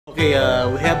Okay,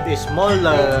 we have a small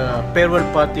farewell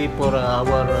party for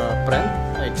our friend.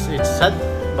 It's sad,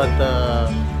 but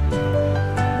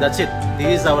that's it.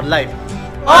 This is our life.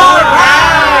 All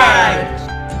right.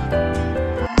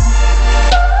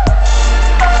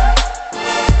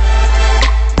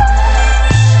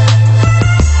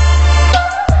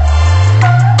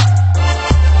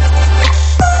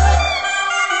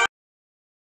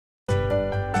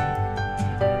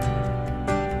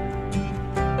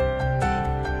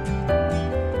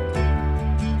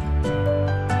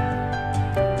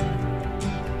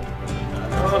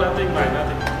 Nothing, man,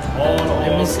 nothing. All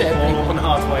open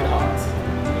hearts, wide hearts.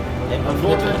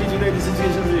 Unfortunately, today the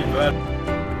situation is really bad.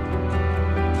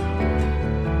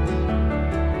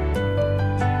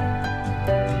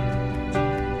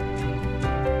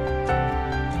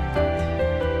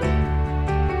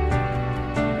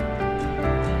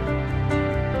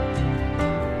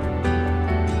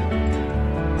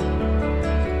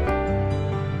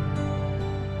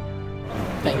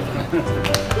 Thank you.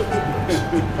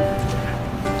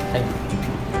 Thank you.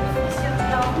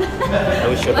 I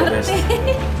wish you the best.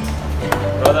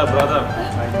 Brother.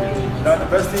 Now the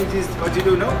best thing is what you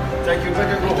do now. Take you back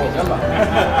and go home.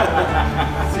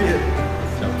 See you.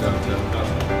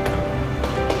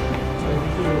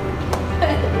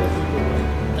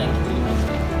 Thank you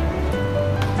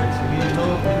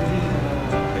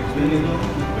very much.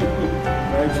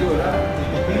 Right, sure, huh?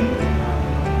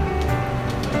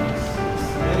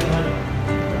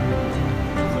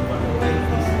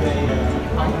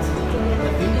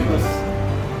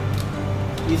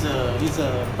 He's a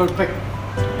perfect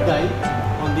guy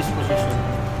on this position.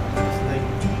 It's like,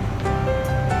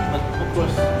 but of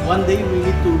course, one day we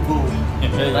need to go,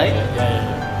 right? Yeah.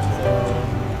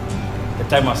 So The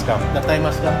time must come. the time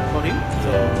has come for him.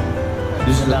 So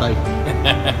This is the time.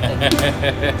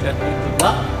 good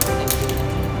luck.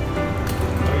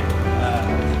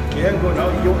 You can go now.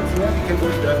 If you want, you can go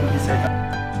to the side.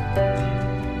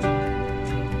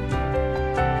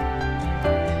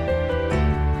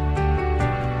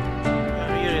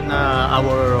 Here in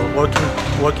our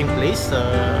working place,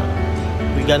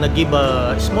 we're gonna give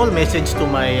a small message to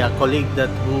my colleague that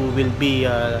who will be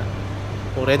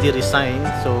already resigned.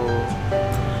 So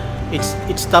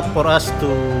it's tough for us to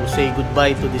say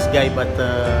goodbye to this guy, but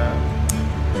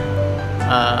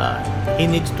he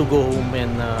needs to go home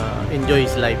and enjoy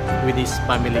his life with his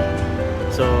family.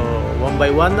 So one by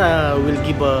one, we'll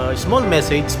give a small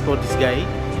message for this guy,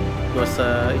 because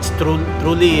it's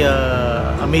truly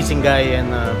amazing guy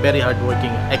and very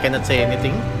hardworking. I cannot say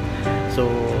anything. So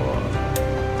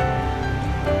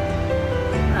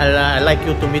I like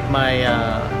you to meet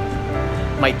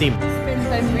my team. Spend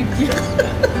time with you.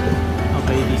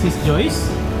 Okay, this is Joyce.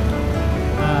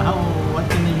 What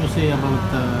can you say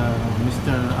about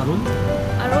Mr. Arun?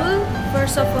 Arul,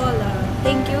 first of all,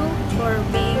 thank you for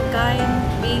being kind,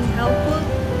 being helpful,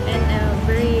 and a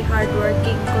very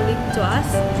hardworking colleague to us,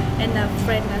 and a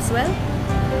friend as well.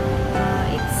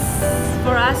 It's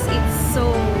for us, it's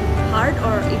so hard,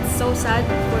 or it's so sad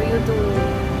for you to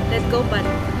let go, but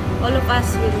all of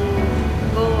us will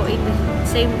go in the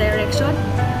same direction.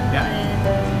 Yeah.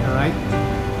 And All right.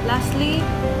 lastly,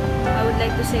 I would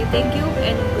like to say thank you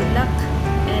and good luck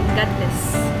and God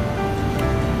bless.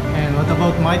 And what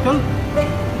about Michael?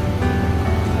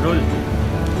 Rol,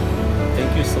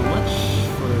 thank you so much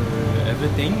for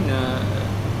everything.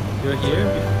 You're here.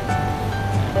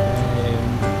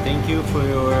 Thank you for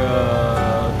your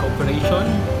cooperation,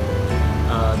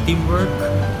 teamwork,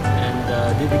 and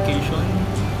dedication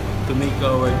to make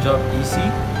our job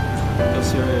easy.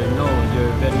 Because you're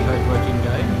a very hardworking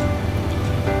guy.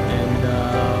 And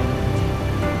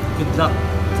good luck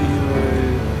to your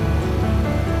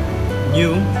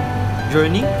new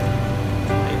journey.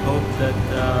 I hope that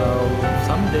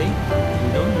someday, we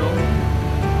don't know,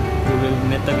 we will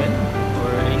meet again or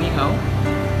anyhow.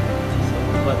 So,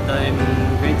 but I'm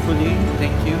gratefully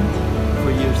thank you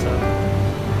for yourself,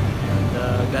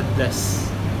 and God bless.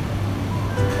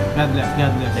 God bless.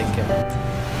 God bless. Take care.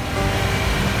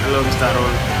 Hello, Mr.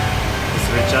 Arul. It's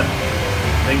Richard.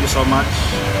 Thank you so much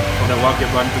for the work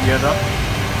you've done together.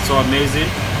 So amazing.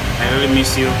 I really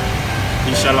miss you.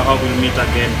 Inshallah, hope we'll meet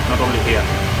again, not only here.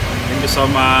 Thank you so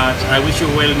much. I wish you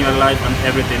well in your life and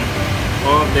everything.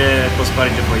 All the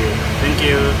prosperity for you. Thank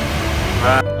you.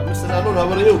 Bye. Mr. Arun, how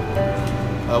are you?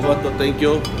 I want to thank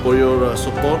you for your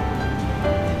support.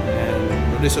 And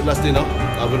this is the last day now.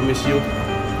 I will miss you.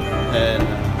 And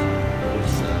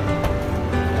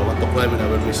I want to cry when I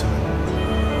will miss you.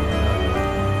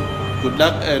 Good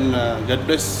luck and God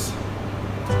bless.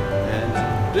 And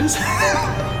this.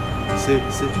 see,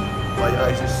 my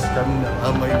eyes is coming now.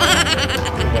 Oh my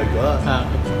God.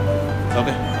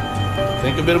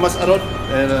 Thank you very much, Arun.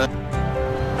 And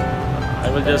I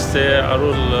will just say,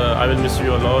 Arul, I will miss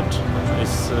you a lot.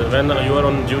 It's when you are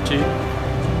on duty,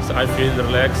 so I feel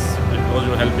relaxed because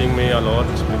you're helping me a lot.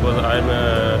 Because I'm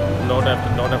not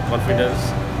have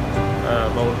confidence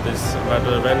about this. But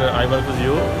when I work with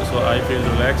you, so I feel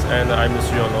relaxed and I miss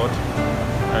you a lot.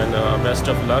 And best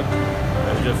of luck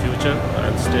in your future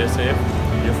and stay safe,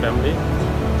 your family,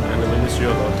 and we miss you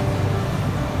a lot.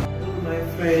 My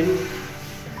friend,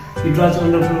 it was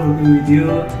wonderful working with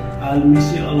you. I'll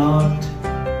miss you a lot.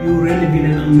 You really been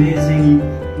an amazing,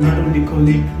 not only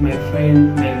colleague, my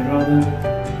friend, my brother.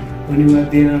 When you are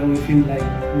there, we feel like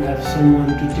we have someone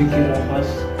to take care of us.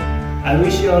 I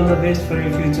wish you all the best for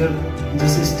your future.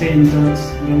 Just stay in touch.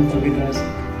 Don't forget us.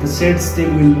 The sad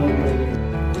thing will not go away.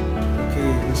 Okay,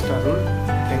 Mr. Arul,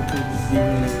 thank you for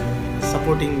being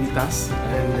supporting with us,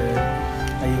 and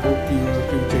I hope your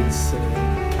future is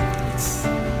it's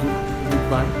good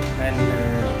one, and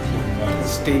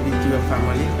stay with your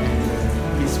family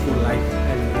and peaceful life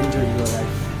and enjoy your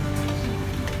life.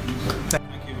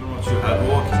 Thank you very much for your hard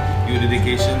work, your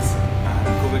dedications and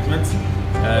commitments.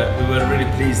 We were really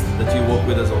pleased that you worked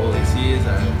with us all these years,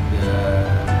 and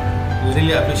we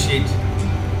really appreciate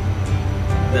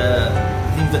the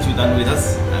things that you've done with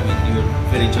us. I mean, you're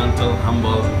very gentle,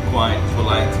 humble, quiet,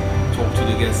 polite, talk to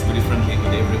the guests very friendly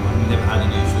with everyone. We never had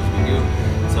any issues with you.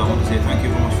 So I want to say thank you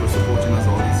very much for supporting us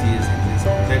all these years in this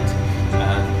project.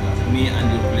 Me and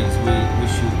your colleagues, we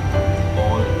wish you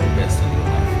all the best in your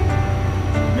life.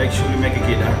 Make sure you make a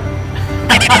kid, huh?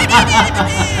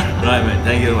 Right, man.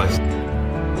 Thank you very much.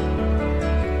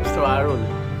 Mr. Arul,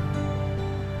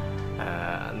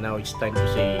 now it's time to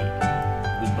say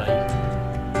goodbye.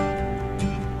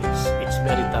 It's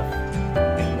very tough,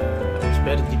 and it's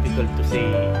very difficult to say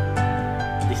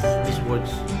these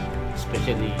words,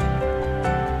 especially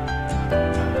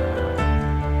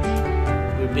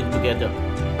we've been together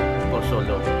for so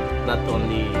long, not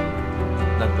only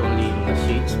in the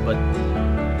States but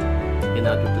in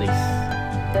other place.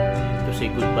 To say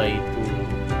goodbye to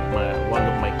one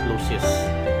of my closest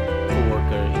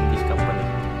co-worker in this company.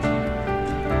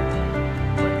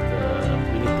 But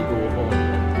we need to go on.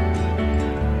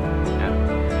 Yeah.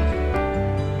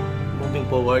 Moving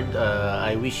forward,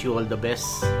 I wish you all the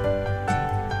best,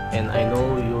 and I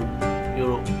know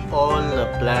your all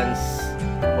plans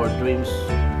or dreams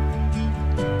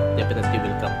definitely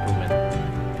will come true, man.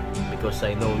 Because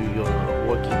I know your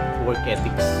work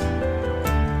ethics,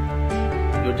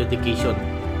 your dedication.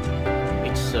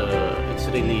 It's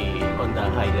really on the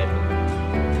high level.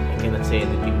 I cannot say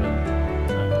anything, man.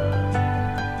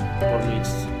 For me,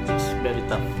 it's very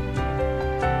tough.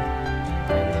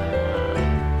 And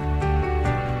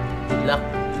good luck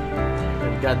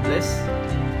and God bless.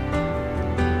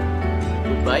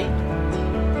 Goodbye.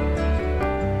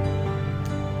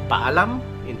 Paalam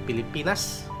in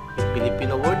Pilipinas, in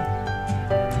Filipino word.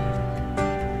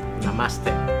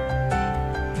 Namaste.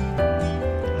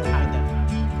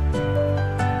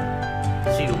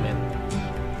 See you, man.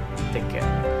 Take care.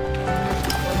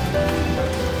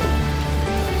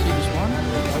 See this one?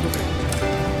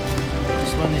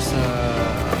 This one is a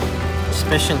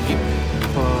special gift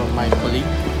for my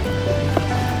colleague.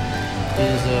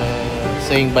 He's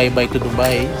saying bye-bye to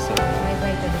Dubai. So,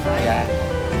 Bye-bye to Dubai. yeah.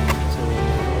 So,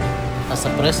 as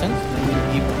a present, I will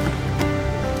give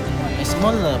a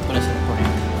small present for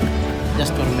him.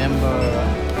 Just to remember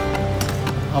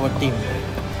our team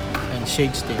and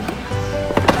Shade's team.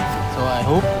 So I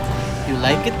hope you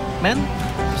like it, man.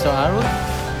 So Arul,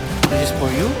 this is for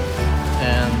you,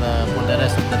 and for the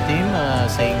rest of the team,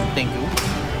 saying thank you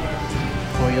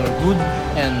for your good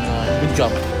and good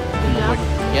job in the work.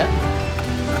 Yeah.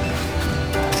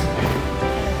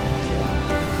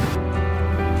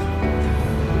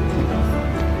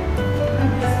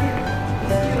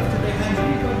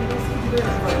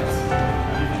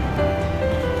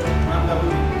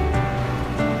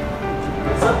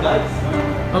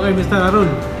 Okay, Mr. Arun.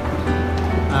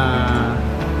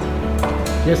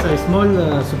 Just a small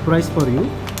surprise for you,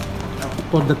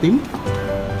 for the team.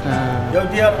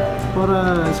 For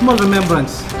a small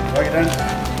remembrance. Okay then,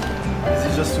 this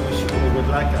is just to wish you good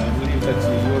luck. I believe that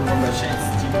you will remember Shane's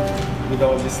team with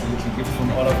all this little gift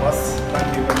from all of us.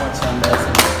 Thank you very much, and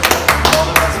all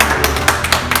the best.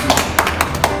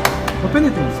 Open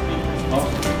it, please.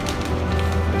 Also now.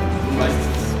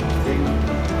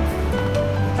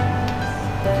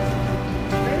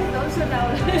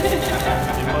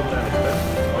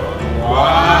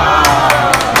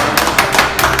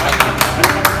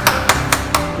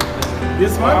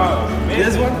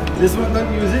 This one,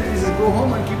 don't use it. This is go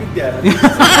home and keep it there. Please, okay?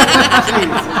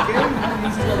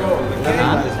 Easy for all. Okay?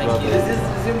 Thank you. This is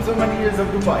seen so many years of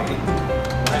Dubai.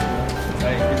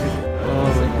 Oh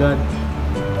my God.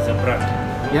 It's a brand.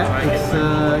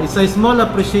 Yeah, it's a small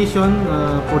appreciation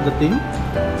for the team.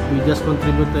 We just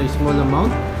contribute a small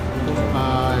amount.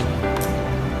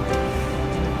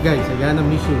 Guys, I'm gonna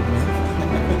miss you, man.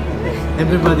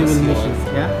 Everybody will miss you.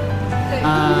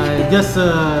 Yeah. Just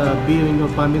being your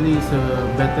family is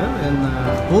better, and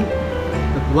hope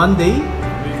that one day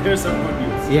We hear some good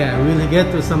news. yeah, we'll get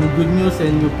some good news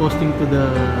and you posting to the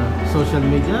social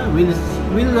media.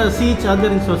 We'll see each other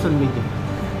in social media,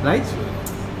 right?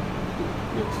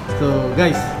 So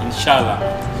guys, Inshallah.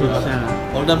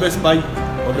 inshallah. All the best, bye.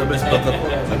 All the best, brother.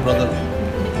 My brother.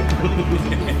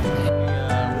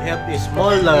 We have a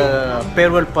small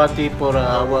farewell party for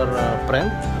our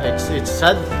friend. It's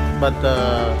sad, but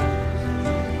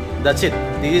that's it.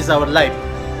 This is our life.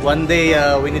 One day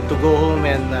we need to go home,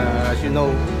 and as you know,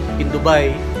 in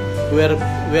Dubai,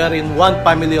 we are in one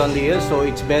family only here, so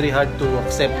it's very hard to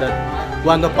accept that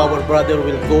one of our brother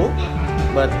will go.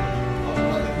 But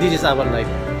this is our life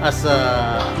as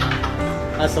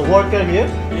a worker here.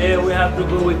 Yeah, we have to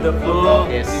go with the flow.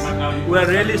 Yes. We are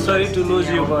really sorry to lose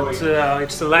you, but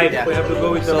it's life. Yeah. We have to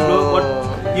go with the So- flow.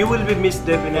 But you will be missed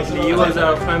definitely. You as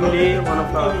our family, one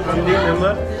of our family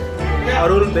member.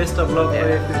 Arul, best of luck for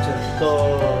your future. So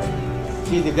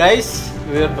see the guys,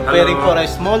 we are preparing Hello. for a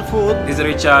small food. This is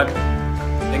Richard.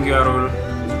 Thank you, Arul.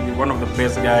 You're one of the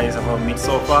best guys I've ever met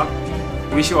so far.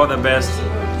 Wish you all the best.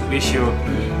 Wish you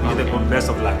the best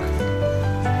of luck.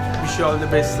 Wish you all the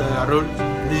best, Arul.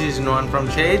 This is Noan from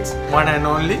Shades, one and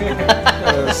only.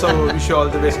 So wish you all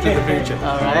the best to the future.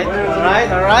 Alright,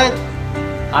 alright.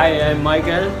 Hi, I'm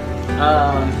Michael.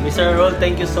 Mr. Arul,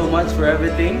 thank you so much for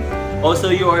everything. Also,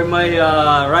 you are my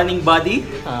running buddy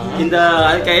in the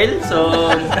Alkail, so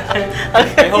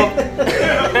I hope.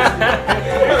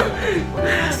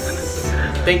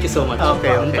 Thank you so much.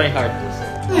 Okay, From my heart.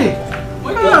 Hey,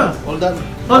 All done. hold on.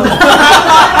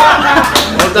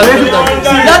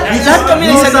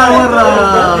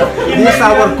 This is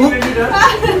our cook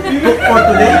for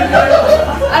today.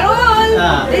 Arul,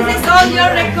 Ah. this is all your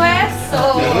requests. So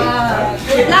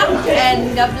good luck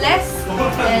and God bless.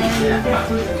 And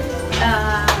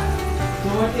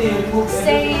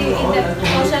say in the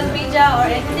social media or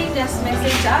anything, just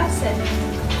message us and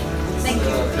thank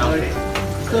you.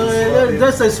 So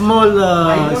that's a small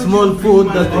food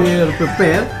that we are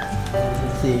prepared.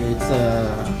 See, it's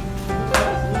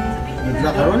good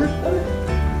luck, Arul.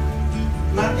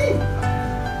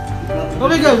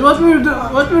 Okay, guys, what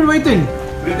we're waiting?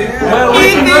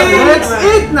 Let's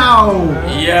eat now.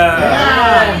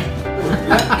 Yeah.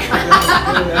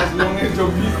 As long as your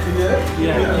beef here,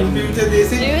 in future they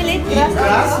say, You will eat eat grass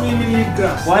grass, also? we will eat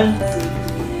grass. One.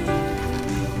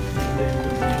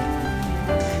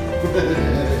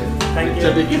 Thank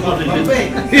you.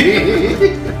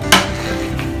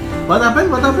 What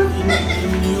happened? What happened?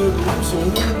 In your room, so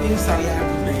many things I have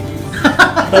to make you.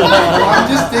 I'm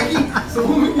just taking so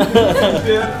many things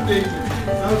there to make you.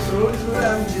 Now slowly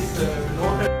I'm just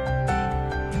not.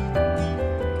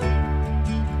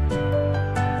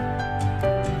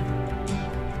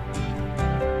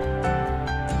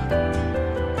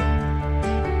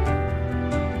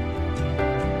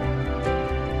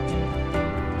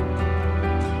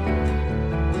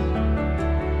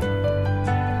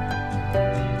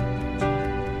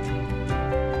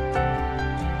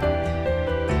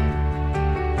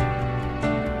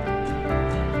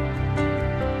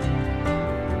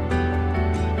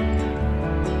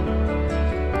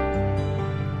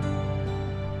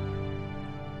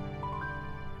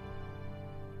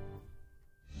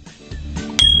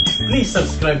 Please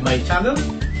subscribe my channel.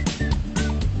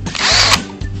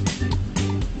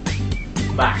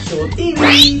 Basho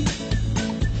TV.